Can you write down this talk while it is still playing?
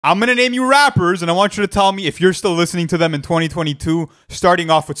I'm going to name you rappers, and I want you to tell me if you're still listening to them in 2022,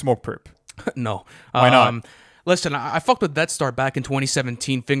 starting off with Smoke Perp. No. Why not? Listen, I fucked with Death Star back in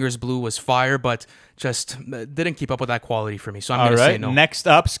 2017. Fingers Blue was fire, but just didn't keep up with that quality for me. So I'm going to say no. Next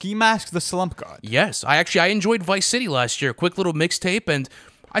up, Ski Mask, The Slump God. Yes. I enjoyed Vice City last year. Quick little mixtape, and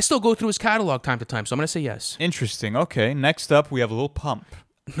I still go through his catalog time to time. So I'm going to say yes. Interesting. Okay. Next up, we have Lil Pump.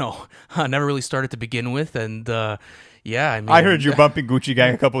 No. I never really started to begin with, and yeah, I mean... I heard you bumping Gucci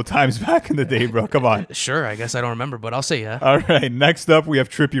Gang a couple of times back in the day, bro. Come on. Sure, I guess I don't remember, but I'll say yeah. All right, next up, we have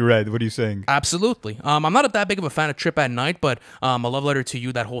Trippie Redd. What are you saying? Absolutely. I'm not that big of a fan of Trip at Night, but A Love Letter to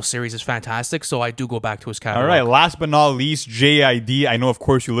You, that whole series is fantastic, so I do go back to his catalog. All right, last but not least, JID. I know, of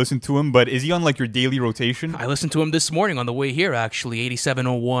course, you listen to him, but is he on, like, your daily rotation? I listened to him this morning on the way here, actually.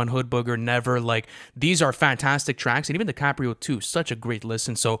 8701, Hood Booger, Never. Like, these are fantastic tracks, and even DiCaprio, too. Such a great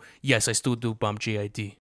listen, so yes, I still do bump JID.